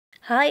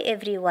Hi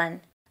everyone.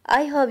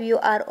 I hope you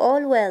are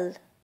all well.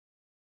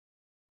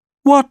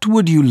 What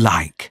would you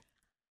like?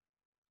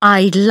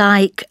 I'd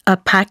like a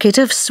packet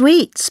of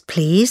sweets,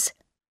 please.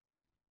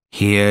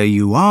 Here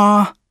you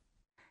are.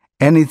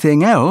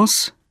 Anything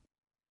else?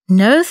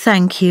 No,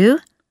 thank you.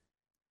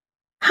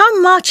 How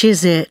much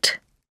is it?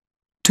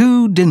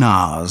 2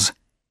 dinars.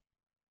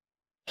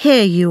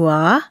 Here you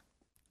are.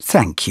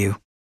 Thank you.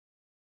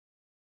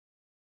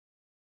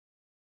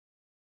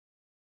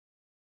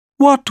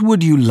 What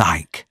would you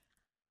like?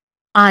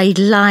 I'd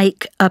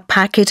like a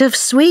packet of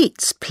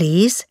sweets,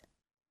 please.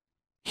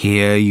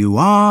 Here you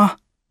are.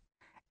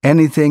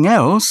 Anything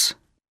else?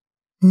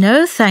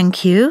 No,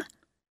 thank you.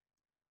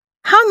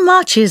 How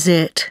much is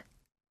it?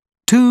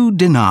 2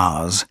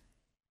 dinars.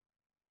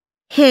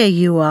 Here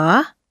you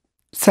are.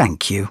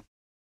 Thank you.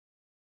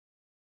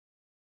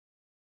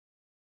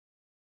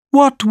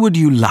 What would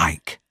you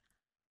like?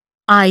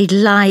 I'd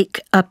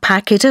like a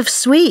packet of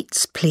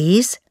sweets,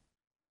 please.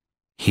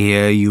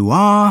 Here you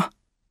are.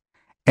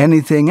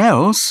 Anything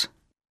else?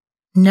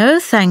 No,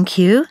 thank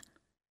you.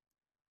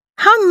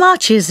 How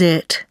much is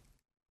it?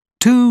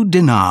 2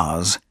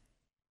 dinars.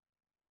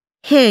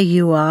 Here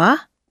you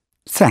are.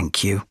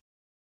 Thank you.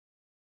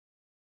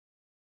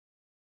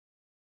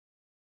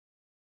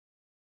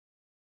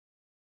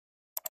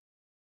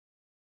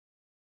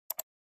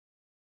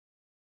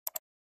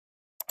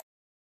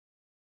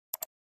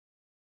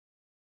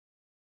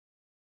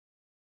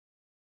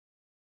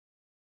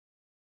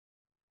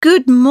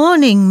 Good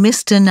morning,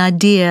 Mr.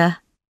 Nadir.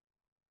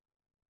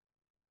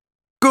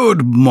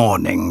 Good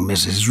morning,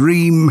 Mrs.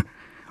 Ream.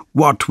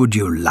 What would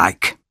you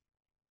like?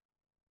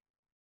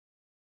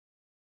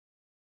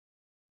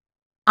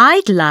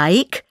 I'd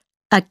like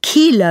a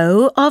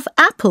kilo of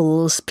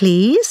apples,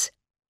 please.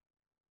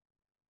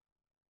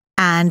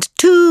 And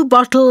 2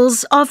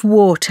 bottles of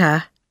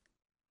water.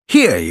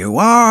 Here you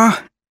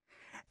are.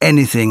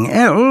 Anything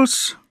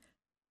else?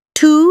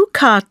 2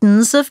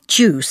 cartons of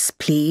juice,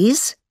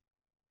 please.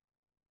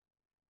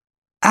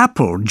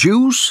 Apple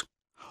juice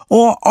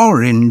or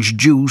orange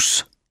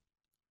juice?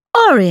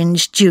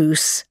 Orange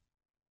juice.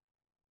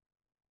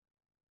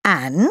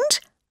 And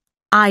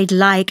I'd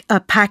like a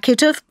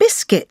packet of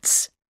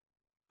biscuits.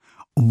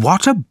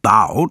 What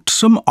about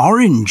some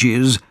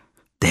oranges?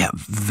 They're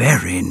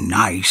very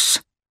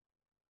nice.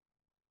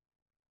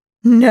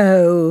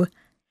 No,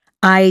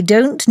 I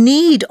don't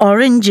need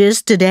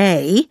oranges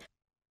today.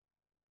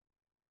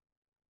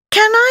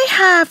 Can I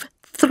have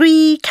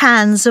 3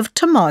 cans of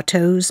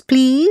tomatoes,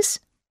 please?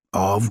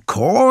 Of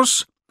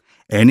course.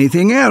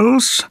 Anything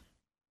else?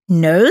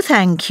 No,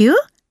 thank you.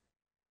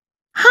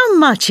 How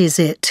much is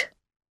it?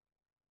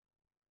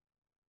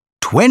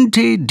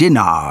 20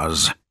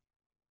 dinars.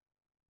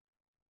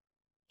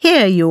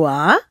 Here you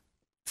are.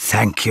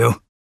 Thank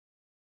you.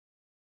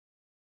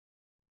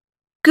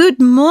 Good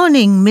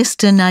morning,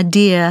 Mr.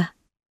 Nadir.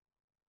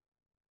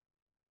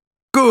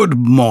 Good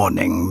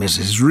morning,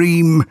 Mrs.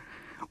 Ream.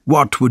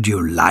 What would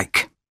you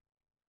like?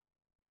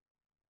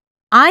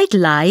 I'd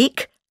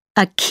like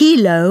a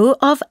kilo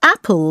of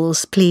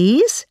apples,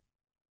 please.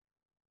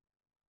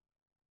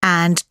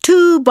 And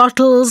 2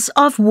 bottles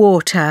of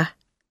water.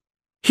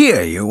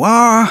 Here you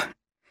are.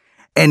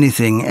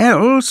 Anything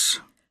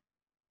else?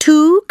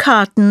 2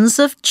 cartons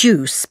of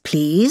juice,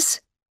 please.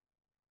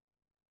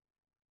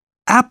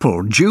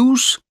 Apple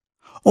juice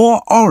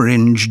or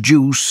orange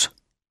juice?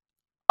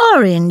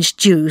 Orange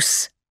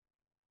juice.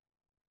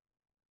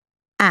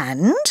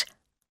 And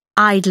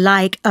I'd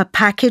like a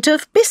packet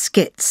of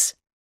biscuits.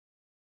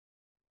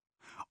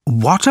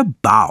 What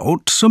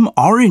about some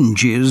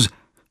oranges?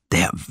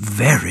 They're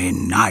very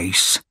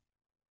nice.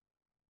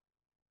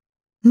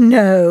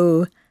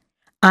 No,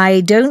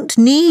 I don't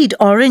need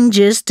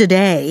oranges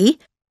today.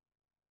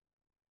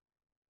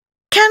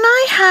 Can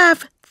I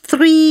have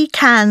 3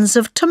 cans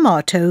of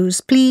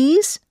tomatoes,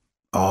 please?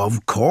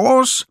 Of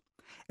course.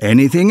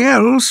 Anything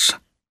else?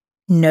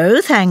 No,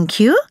 thank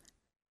you.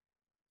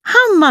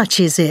 How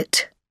much is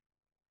it?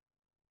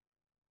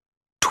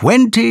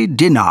 20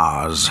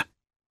 dinars.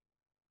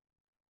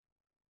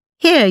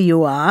 Here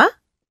you are.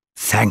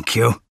 Thank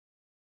you.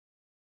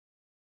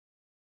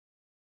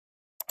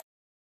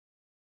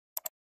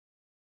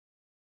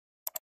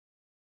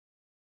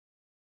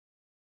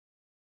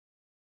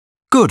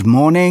 Good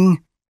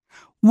morning.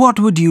 What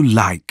would you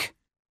like?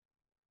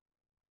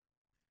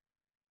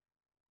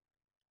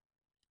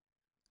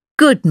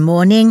 Good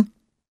morning.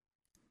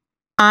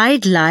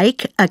 I'd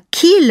like a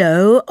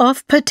kilo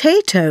of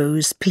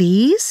potatoes,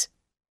 please.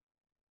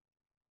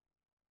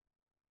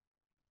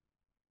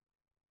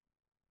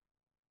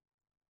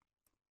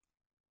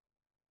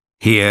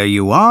 Here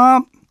you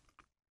are.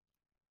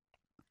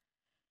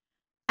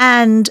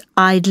 And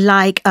I'd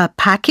like a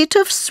packet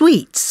of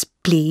sweets,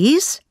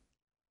 please.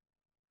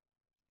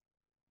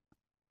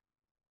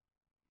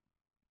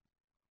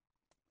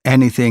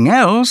 Anything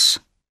else?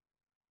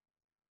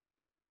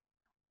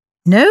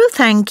 No,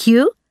 thank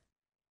you.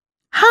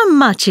 How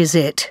much is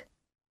it?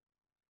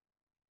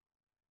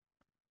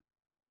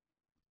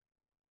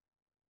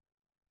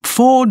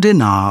 4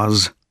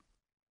 dinars.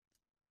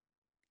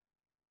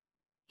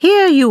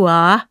 Here you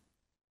are.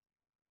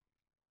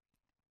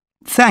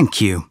 Thank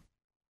you.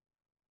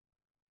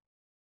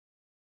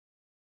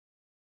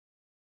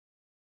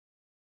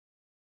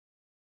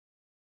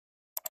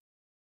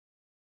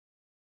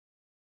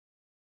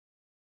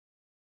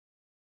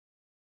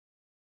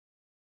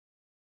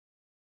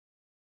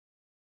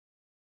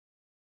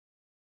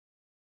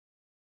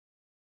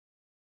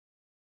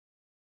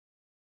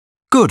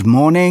 Good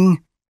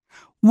morning.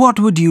 What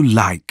would you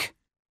like?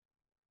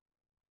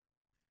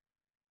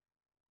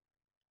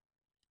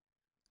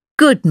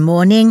 Good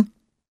morning.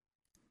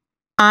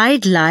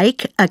 I'd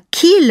like a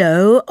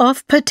kilo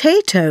of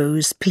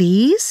potatoes,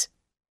 please.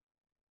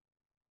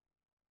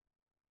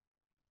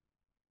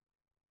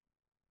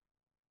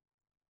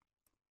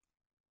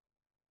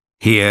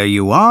 Here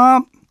you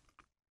are.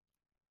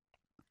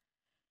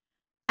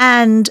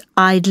 And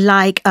I'd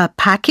like a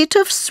packet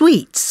of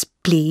sweets,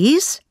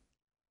 please.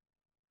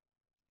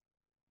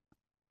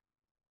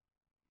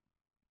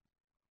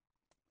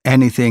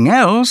 Anything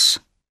else?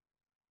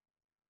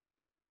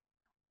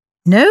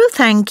 No,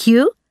 thank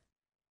you.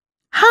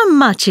 How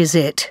much is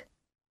it?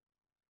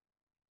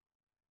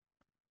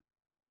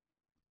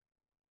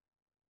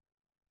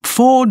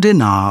 4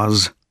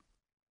 dinars.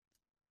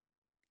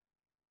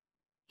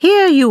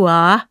 Here you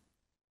are.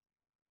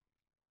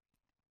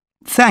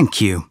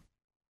 Thank you.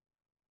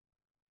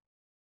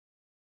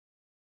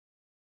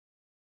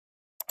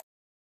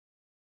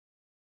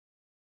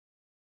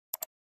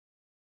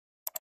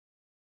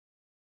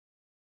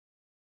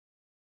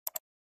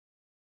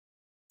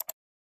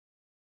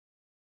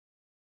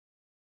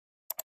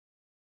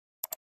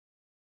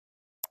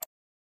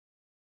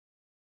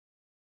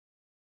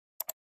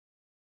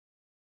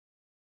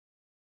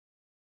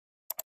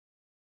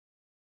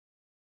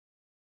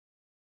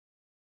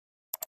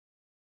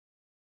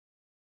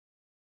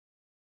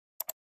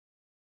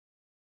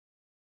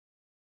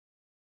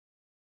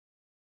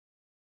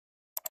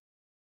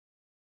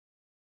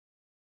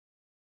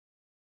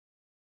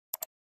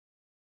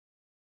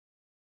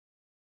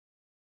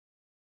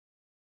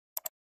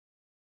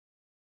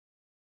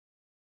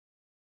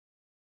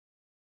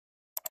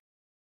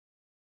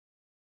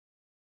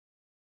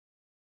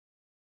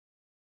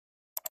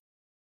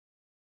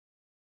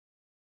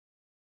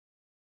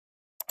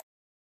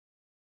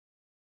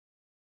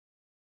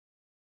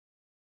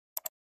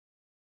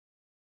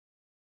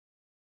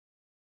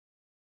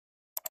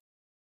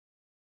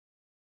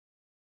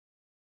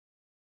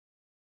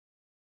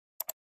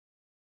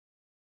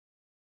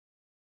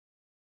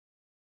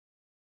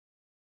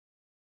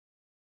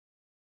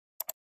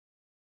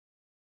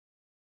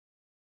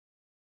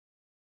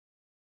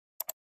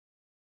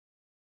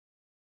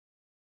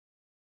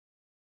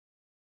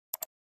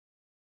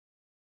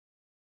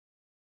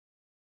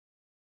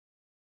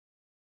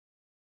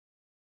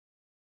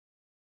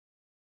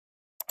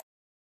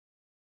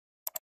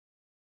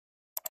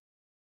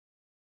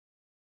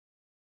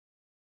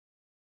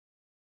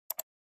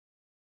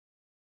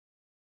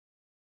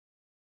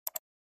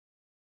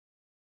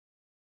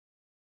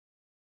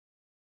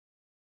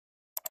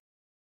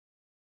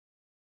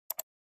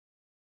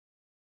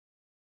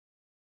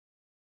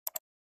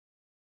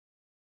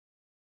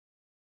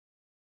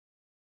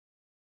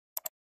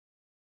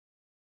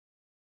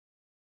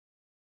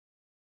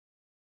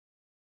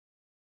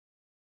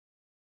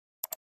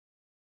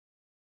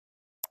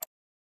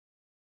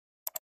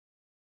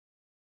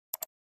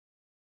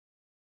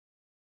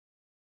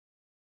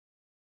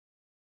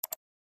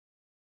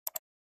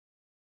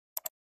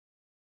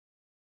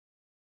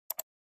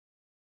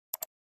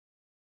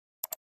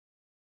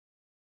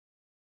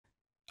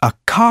 A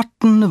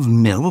carton of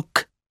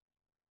milk.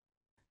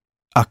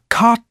 A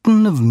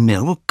carton of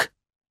milk.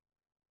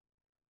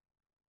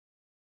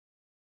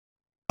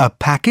 A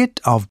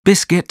packet of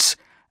biscuits.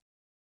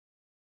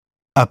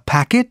 A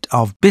packet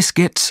of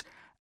biscuits.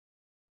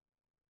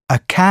 A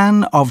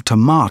can of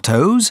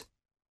tomatoes.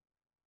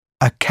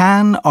 A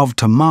can of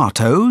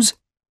tomatoes.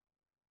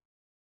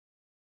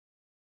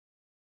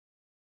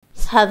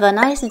 Have a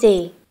nice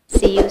day.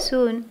 See you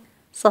soon.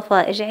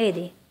 صفاء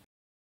جعيدي.